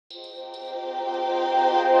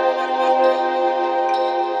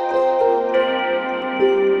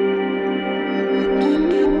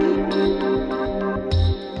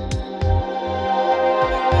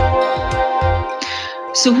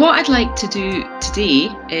So what I'd like to do today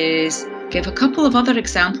is give a couple of other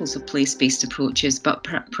examples of place-based approaches, but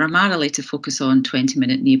primarily to focus on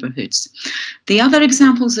 20-minute neighbourhoods. The other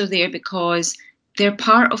examples are there because they're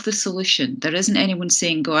part of the solution. There isn't anyone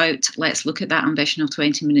saying, go out, let's look at that ambition of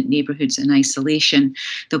 20-minute neighbourhoods in isolation.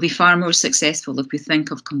 They'll be far more successful if we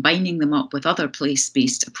think of combining them up with other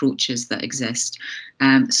place-based approaches that exist.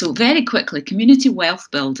 So very quickly, community wealth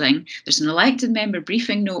building. There's an elected member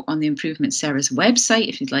briefing note on the Improvement Service website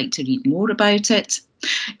if you'd like to read more about it.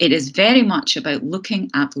 It is very much about looking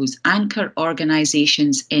at those anchor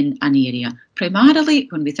organisations in an area. Primarily,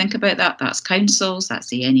 when we think about that, that's councils, that's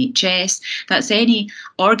the NHS, that's any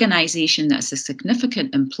organisation that's a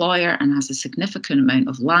significant employer and has a significant amount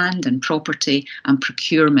of land and property and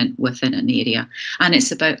procurement within an area. And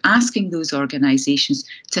it's about asking those organisations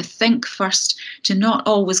to think first, to not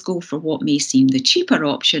always go for what may seem the cheaper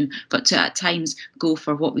option, but to at times go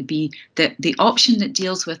for what would be the option that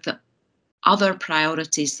deals with the other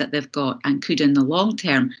priorities that they've got and could in the long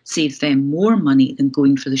term save them more money than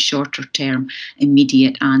going for the shorter term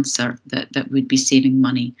immediate answer that would be saving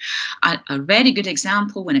money. A very good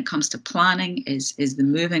example when it comes to planning is the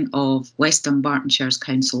moving of West Dunbartonshire's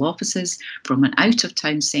council offices from an out of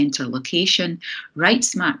town centre location right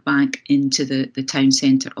smack bang into the town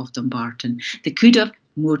centre of Dumbarton. They could have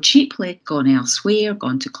more cheaply gone elsewhere,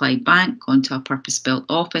 gone to Clydebank, gone to a purpose-built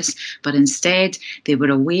office, but instead they were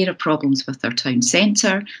aware of problems with their town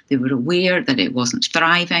centre, they were aware that it wasn't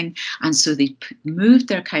thriving, and so they moved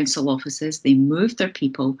their council offices, they moved their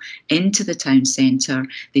people into the town centre,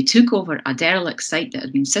 they took over a derelict site that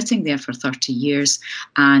had been sitting there for 30 years,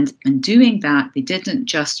 and in doing that they didn't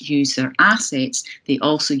just use their assets, they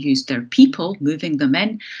also used their people, moving them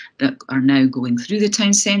in, that are now going through the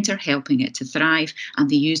town centre, helping it to thrive, and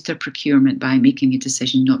they used their procurement by making a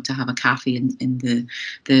decision not to have a cafe in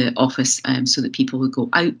the office so that people would go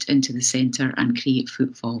out into the centre and create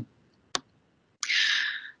footfall.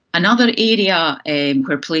 Another area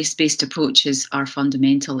where place-based approaches are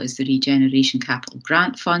fundamental is the Regeneration Capital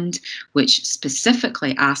Grant Fund, which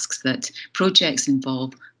specifically asks that projects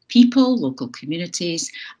involve people, local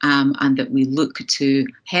communities, and that we look to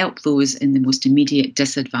help those in the most immediate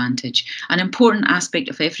disadvantage. An important aspect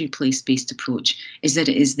of every place-based approach is that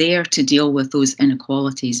it is there to deal with those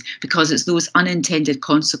inequalities, because it's those unintended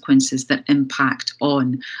consequences that impact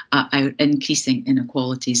on our increasing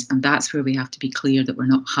inequalities, and that's where we have to be clear that we're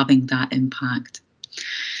not having that impact.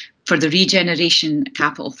 For the Regeneration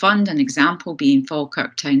Capital Fund, an example being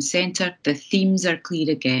Falkirk Town Centre, the themes are clear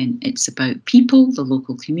again. It's about people, the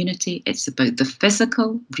local community, it's about the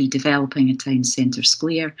physical, redeveloping a town centre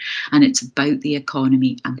square, and it's about the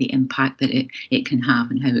economy and the impact that it can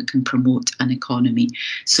have and how it can promote an economy.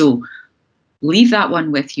 So leave that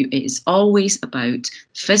one with you. It is always about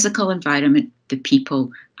physical environment, the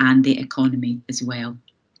people, and the economy as well.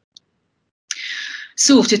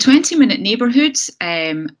 So to 20-minute neighbourhoods,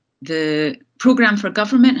 the programme for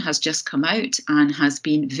government has just come out and has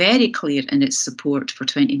been very clear in its support for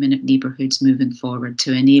 20-minute neighbourhoods moving forward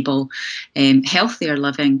to enable healthier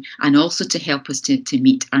living and also to help us to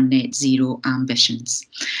meet our net zero ambitions.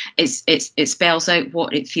 It spells out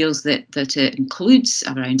what it feels that it includes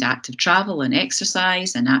around active travel and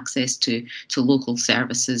exercise and access to local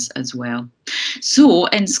services as well. So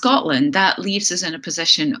in Scotland, that leaves us in a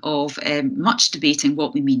position of much debating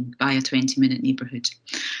what we mean by a 20-minute neighbourhood.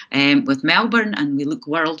 With Melbourne, and we look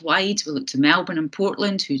worldwide, we look to Melbourne and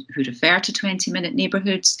Portland who refer to 20-minute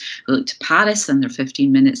neighbourhoods, we look to Paris and their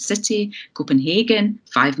 15-minute city, Copenhagen,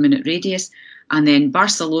 5-minute radius, and then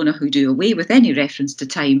Barcelona who do away with any reference to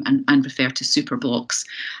time and refer to super blocks.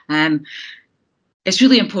 It's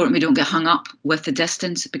really important we don't get hung up with the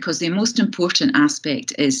distance, because the most important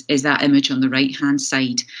aspect is that image on the right-hand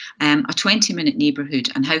side. A 20-minute neighbourhood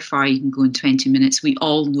and how far you can go in 20 minutes, we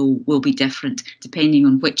all know will be different depending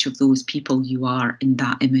on which of those people you are in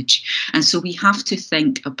that image. And so we have to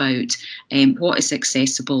think about what is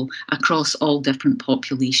accessible across all different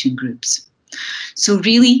population groups. So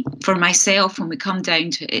really, for myself, when we come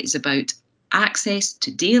down to it, it's about access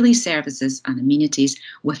to daily services and amenities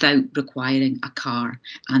without requiring a car.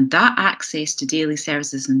 And that access to daily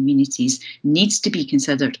services and amenities needs to be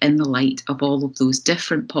considered in the light of all of those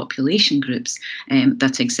different population groups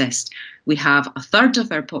that exist. We have a third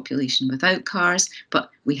of our population without cars, but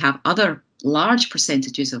we have other large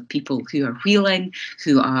percentages of people who are wheeling,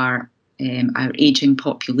 who are our ageing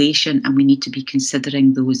population, and we need to be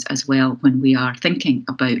considering those as well when we are thinking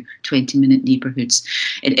about 20-minute neighbourhoods.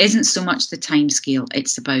 It isn't so much the timescale,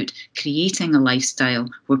 it's about creating a lifestyle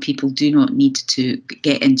where people do not need to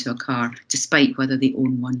get into a car, despite whether they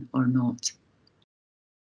own one or not.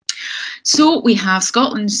 So we have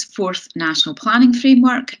Scotland's fourth national planning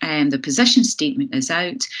framework, and the position statement is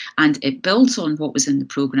out, and it builds on what was in the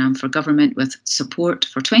programme for government with support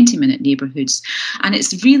for 20-minute neighbourhoods. And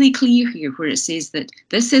it's really clear here where it says that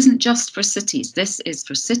this isn't just for cities, this is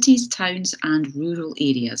for cities, towns and rural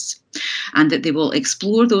areas, and that they will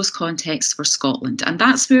explore those contexts for Scotland. And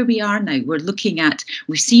that's where we are now. We're looking at,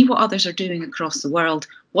 we see what others are doing across the world.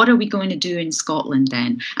 What are we going to do in Scotland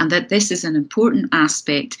then? And that this is an important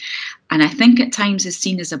aspect. And I think at times is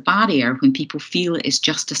seen as a barrier when people feel it is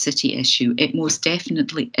just a city issue. It most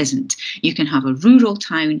definitely isn't. You can have a rural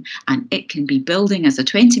town and it can be building as a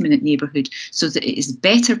 20-minute neighbourhood so that it is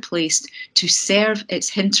better placed to serve its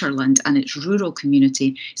hinterland and its rural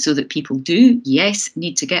community, so that people do, yes,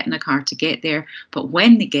 need to get in a car to get there, but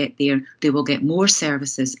when they get there, they will get more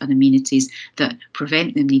services and amenities that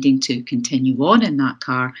prevent them needing to continue on in that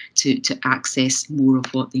car to access more of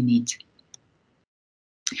what they need.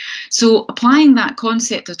 So applying that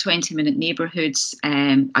concept of 20-minute neighbourhoods,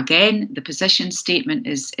 again, the position statement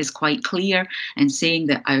is quite clear in saying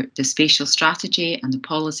that the spatial strategy and the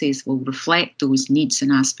policies will reflect those needs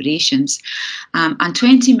and aspirations. And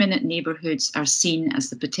 20-minute neighbourhoods are seen as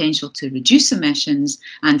the potential to reduce emissions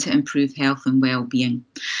and to improve health and well-being.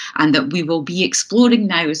 And that we will be exploring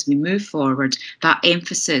now as we move forward that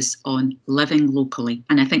emphasis on living locally.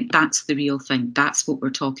 And I think that's the real thing. That's what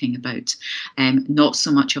we're talking about, not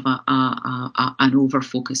so much of an over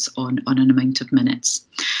focus on an amount of minutes.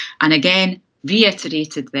 And again,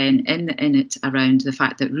 reiterated then in it around the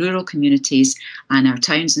fact that rural communities and our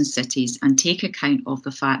towns and cities, and take account of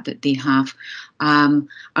the fact that they have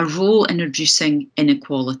a role in reducing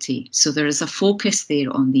inequality. So there is a focus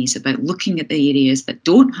there on these, about looking at the areas that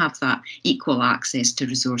don't have that equal access to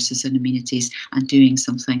resources and amenities and doing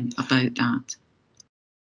something about that.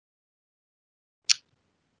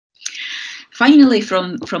 Finally,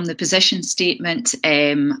 from the position statement,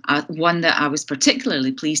 one that I was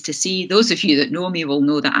particularly pleased to see, those of you that know me will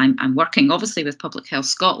know that I'm working obviously with Public Health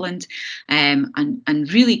Scotland,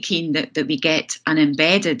 and really keen that we get an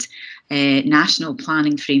embedded national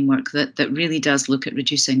planning framework that really does look at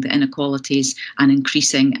reducing the inequalities and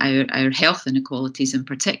increasing our health inequalities in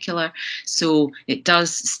particular. So it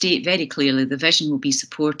does state very clearly the vision will be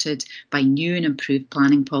supported by new and improved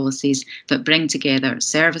planning policies that bring together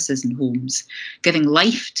services and homes, giving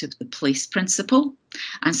life to the place principle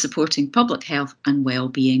and supporting public health and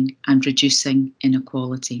well-being and reducing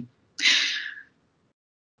inequality.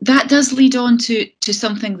 That does lead on to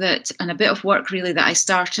something that, and a bit of work really that I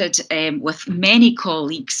started with many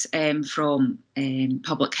colleagues from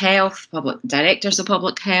public health, public directors of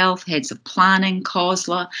public health, heads of planning,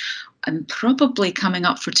 COSLA, and probably coming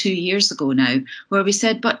up for 2 years ago now, where we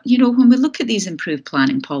said, but you know, when we look at these improved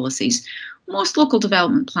planning policies, most local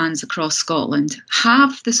development plans across Scotland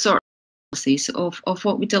have the sort of policies of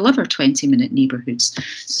what we deliver 20-minute neighbourhoods.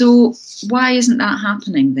 So why isn't that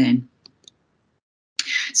happening then?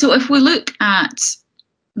 So if we look at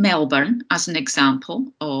Melbourne as an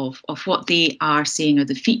example of what they are saying are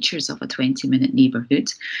the features of a 20-minute neighbourhood,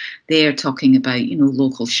 they're talking about, you know,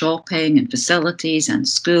 local shopping and facilities and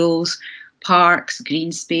schools, parks,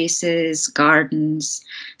 green spaces, gardens,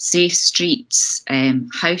 safe streets,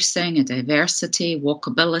 housing, a diversity,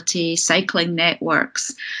 walkability, cycling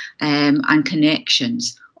networks, and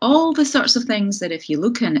connections. All the sorts of things that if you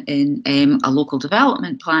look in a local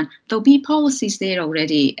development plan, there'll be policies there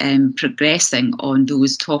already progressing on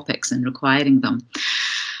those topics and requiring them.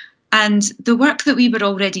 And the work that we were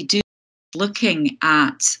already doing, looking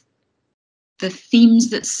at the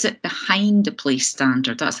themes that sit behind the place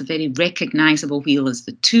standard. That's a very recognisable wheel as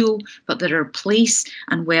the tool, but there are place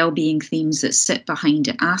and well-being themes that sit behind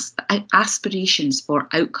it, aspirations for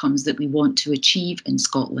outcomes that we want to achieve in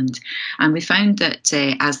Scotland. And we found that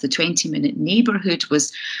as the 20-minute neighbourhood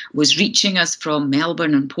was reaching us from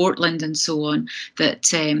Melbourne and Portland and so on, that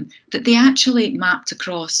they actually mapped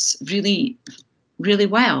across really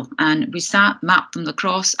well, and we mapped them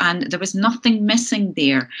across, and there was nothing missing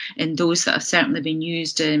there in those that have certainly been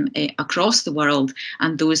used across the world,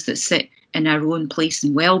 and those that sit in our own place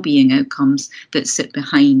and well-being outcomes that sit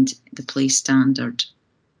behind the place standard.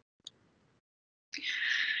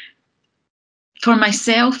 For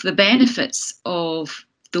myself, the benefits of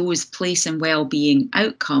those place and well-being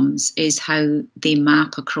outcomes is how they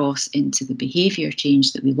map across into the behaviour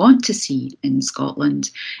change that we want to see in Scotland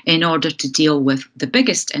in order to deal with the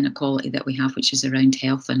biggest inequality that we have, which is around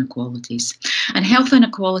health inequalities. And health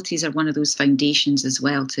inequalities are one of those foundations as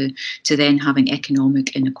well to then having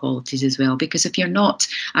economic inequalities as well, because if you're not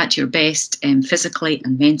at your best physically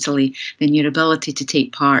and mentally, then your ability to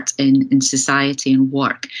take part in society and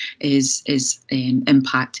work is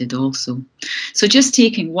impacted also. So just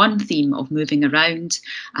taking one theme of moving around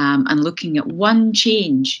and looking at one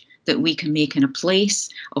change that we can make in a place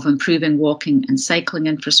of improving walking and cycling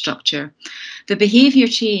infrastructure. The behaviour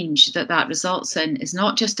change that results in is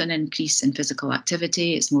not just an increase in physical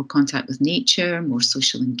activity, it's more contact with nature, more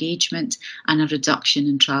social engagement, and a reduction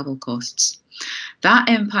in travel costs. That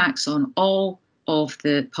impacts on all of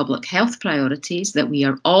the public health priorities that we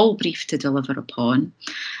are all briefed to deliver upon.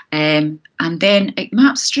 And then it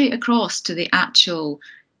maps straight across to the actual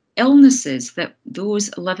illnesses that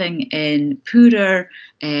those living in poorer,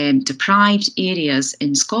 deprived areas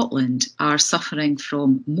in Scotland are suffering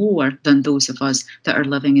from more than those of us that are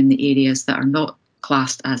living in the areas that are not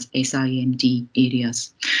classed as SIMD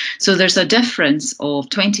areas. So there's a difference of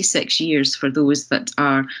 26 years for those that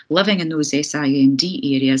are living in those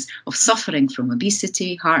SIMD areas of suffering from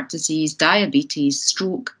obesity, heart disease, diabetes,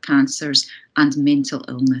 stroke, cancers, and mental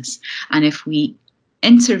illness. And if we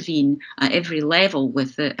intervene at every level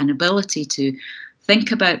with an ability to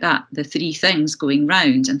think about that, the three things going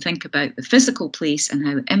round, and think about the physical place and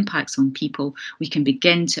how it impacts on people, we can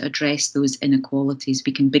begin to address those inequalities.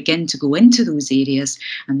 We can begin to go into those areas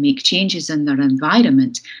and make changes in their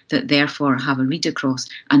environment that therefore have a read across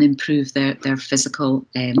and improve their physical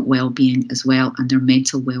well-being as well, and their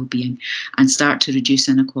mental well-being, and start to reduce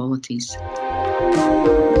inequalities.